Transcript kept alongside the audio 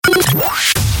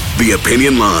The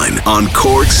Opinion Line on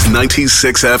Cork's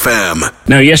 96 FM.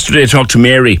 Now, yesterday I talked to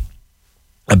Mary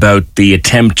about the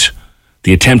attempted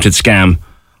scam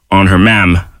on her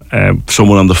mam.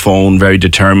 Someone on the phone, very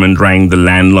determined, rang the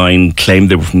landline, claimed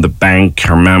they were from the bank.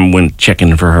 Her mam went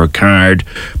checking for her card,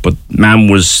 but mam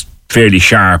was fairly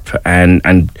sharp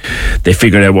and they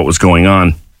figured out what was going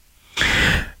on.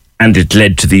 And it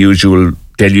led to the usual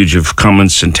deluge of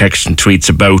comments and texts and tweets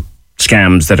about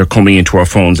scams that are coming into our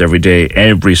phones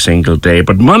every single day.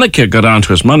 But Monica got on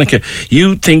to us. Monica,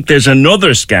 you think there's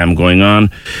another scam going on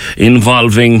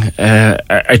involving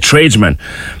a tradesman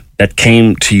that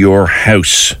came to your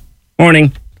house.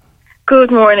 Morning.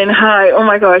 Good morning. Hi. Oh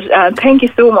my gosh. Thank you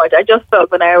so much. I just felt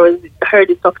when I heard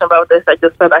you talking about this, I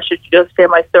just felt I should just share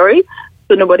my story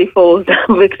so nobody falls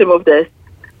victim of this.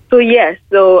 So yes,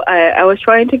 I was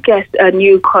trying to get a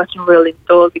new cotton reel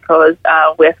installed because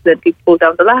we accidentally pulled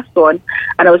down the last one,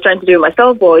 and I was trying to do it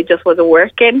myself, but it just wasn't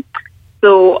working.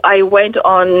 So I went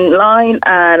online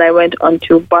and I went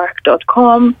onto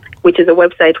bark.com, which is a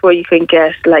website where you can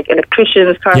get like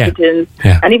electricians, carpenters,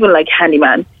 and even like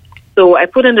Handyman. So I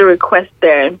put in the request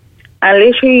there, and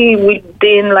literally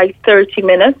within like 30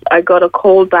 minutes, I got a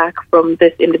call back from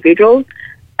this individual,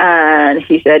 and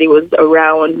he said he was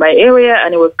around my area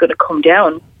and he was going to come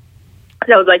down.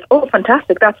 So I was like, oh,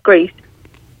 fantastic, that's great.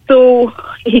 So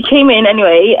he came in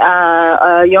anyway,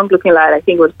 a young-looking lad, I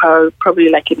think was probably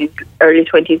like in his early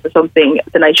 20s or something.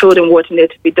 Then I showed him what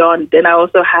needed to be done. Then I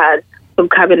also had some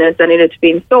cabinets that needed to be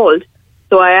installed.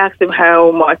 So I asked him how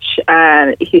much,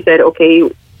 and he said, okay.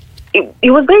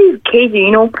 It was very cagey,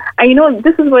 you know. And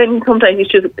this is when sometimes you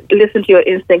should listen to your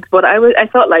instincts. But I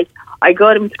felt like I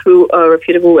got him through a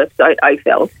reputable website, I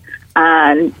felt.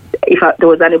 And if there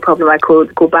was any problem, I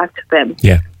could go back to them.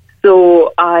 Yeah.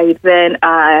 So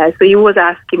so he was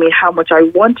asking me how much I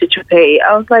wanted to pay.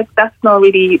 I was like, that's not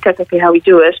really technically how we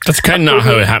do it. That's kind of not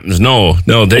how it happens. No,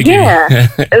 they give. Yeah.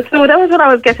 So that was when I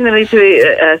was getting a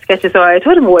little sketchy. So I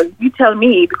told him, well, you tell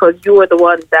me because you are the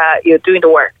one that you're doing the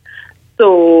work.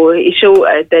 So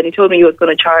then he told me he was going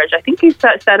to charge. I think he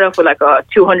started off with like a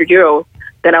 €200.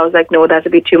 Then I was like, no, that's a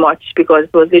bit too much because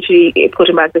it was literally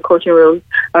putting back the curtain rules.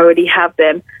 I already have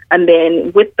them. And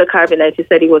then with the cabinet, he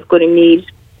said he was going to need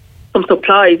some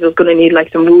supplies. He was going to need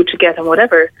like some wood to get and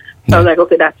whatever. So I was like,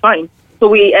 okay, that's fine. So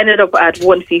we ended up at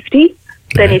 $150.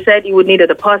 Then he said he would need a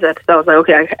deposit. So I was like,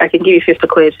 okay, I can give you 50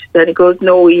 quid. Then he goes,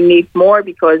 no, we need more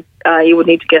because you would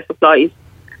need to get supplies.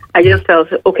 I just felt,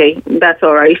 okay, that's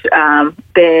all right.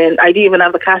 Then I didn't even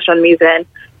have the cash on me then.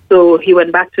 So he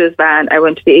went back to his van. I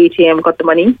went to the ATM, got the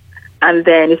money. And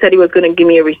then he said he was going to give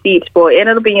me a receipt. But it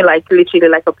ended up being like literally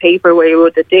like a paper where he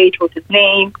wrote the date, wrote his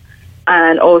name,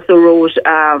 and also wrote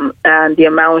and the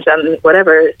amount and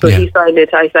whatever. So he signed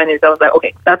it, I signed it. I was like,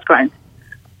 okay, that's fine.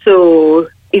 So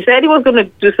he said he was going to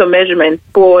do some measurements.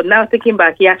 But now thinking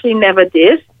back, he actually never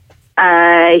did.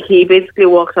 He basically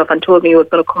walked off and told me he was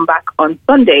going to come back on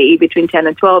Sunday between 10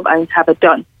 and 12 and have it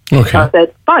done. Okay. So I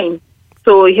said, fine.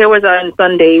 So here was I on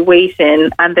Sunday waiting,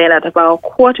 and then at about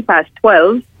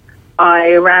 12:15,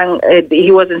 I rang.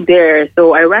 He wasn't there,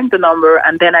 so I rang the number,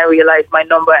 and then I realized my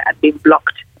number had been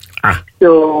blocked.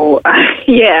 So,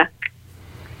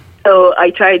 So I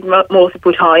tried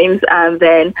multiple times, and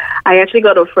then I actually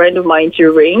got a friend of mine to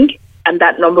ring, and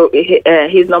that number,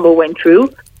 his number went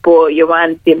through. But your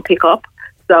man didn't pick up.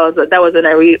 So that was when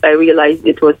I realized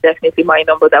it was definitely my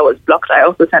number that was blocked. I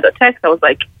also sent a text. I was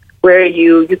like, where are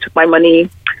you? You took my money.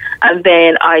 And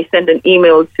then I sent an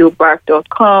email to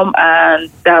bark.com, and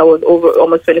that was over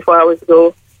almost 24 hours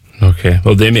ago. Okay.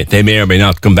 Well, they may or may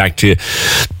not come back to you.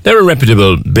 They're a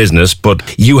reputable business, but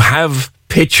you have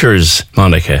pictures,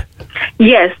 Monica.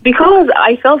 Yes, because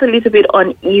I felt a little bit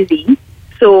uneasy.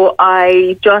 So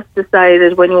I just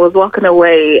decided when he was walking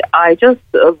away, I just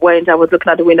went, I was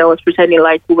looking out the window, I was pretending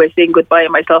like we were saying goodbye,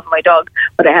 myself and my dog,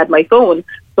 but I had my phone.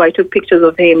 So I took pictures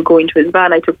of him going to his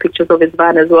van. I took pictures of his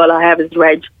van as well. I have his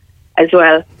reg as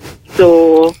well.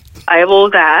 So I have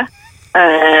all that.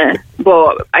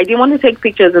 But I didn't want to take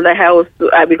pictures of the house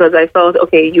because I felt,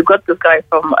 okay, you got this guy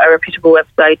from a reputable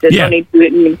website. There's no need to do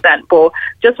it in instant. But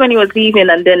just when he was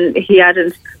leaving and then he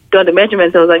hadn't done the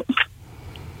measurements, I was like,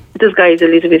 this guy is a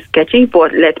little bit sketchy,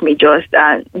 but let me just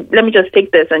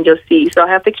take this and just see. So I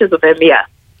have pictures of him,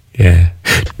 Yeah.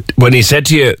 When he said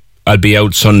to you, I'll be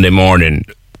out Sunday morning,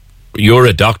 you're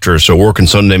a doctor, so working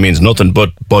Sunday means nothing,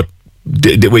 but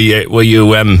were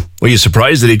you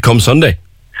surprised that he'd come Sunday?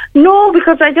 No,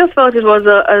 because I just felt it was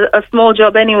a small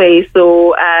job anyway,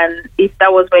 so, and if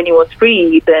that was when he was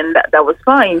free, then that was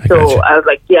fine. So I was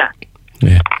like,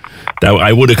 Yeah.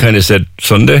 I would have kind of said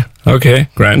Sunday. Okay,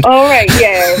 grand. All right,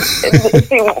 yeah.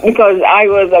 Because I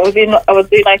was doing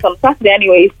night on Saturday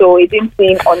anyway, so it didn't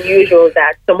seem unusual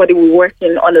that somebody was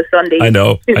working on a Sunday. I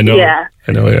know. Yeah.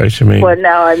 I know what you mean. But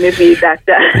now maybe that's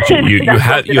that.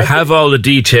 You have all the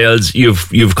details.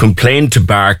 You've complained to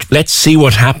Bark. Let's see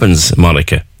what happens,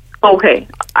 Monica. Okay.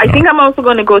 I think I'm also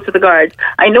going to go to the guards.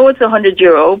 I know it's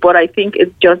 €100, but I think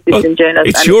it's just disingenuous.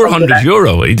 It's your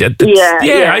 €100.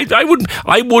 Yeah.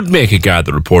 I would make a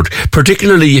Garda report,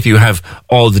 particularly if you have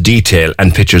all the detail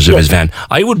and pictures of his van.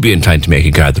 I would be inclined to make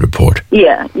a Garda report.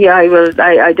 Yeah, I will.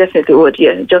 I definitely would.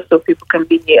 Yeah, just so people can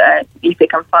be if they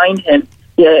can find him.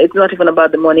 Yeah, it's not even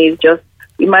about the money. It's just.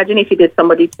 Imagine if he did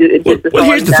somebody to. Well,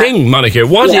 here's the thing, Monica.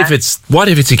 What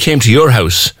if he came to your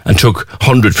house and took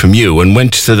 100 from you, and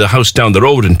went to the house down the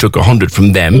road and took 100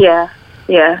 from them? Yeah.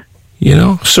 You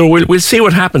know, so we'll see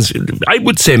what happens. I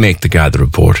would say make the Garda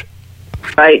report.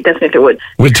 I definitely would.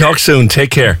 We'll talk soon. Take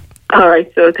care. All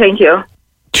right. So thank you.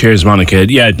 Cheers, Monica.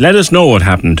 Yeah, let us know what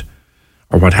happened,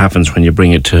 or what happens when you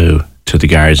bring it to the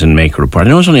guards and make a report. I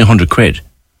know it's only £100,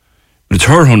 but it's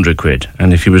her £100,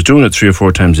 and if he was doing it 3 or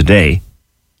 4 times a day.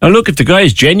 Now look, if the guy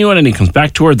is genuine and he comes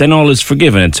back to her, then all is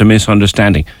forgiven. It's a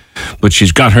misunderstanding. But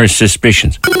she's got her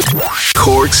suspicions.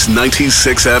 Cork's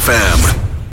 96 FM.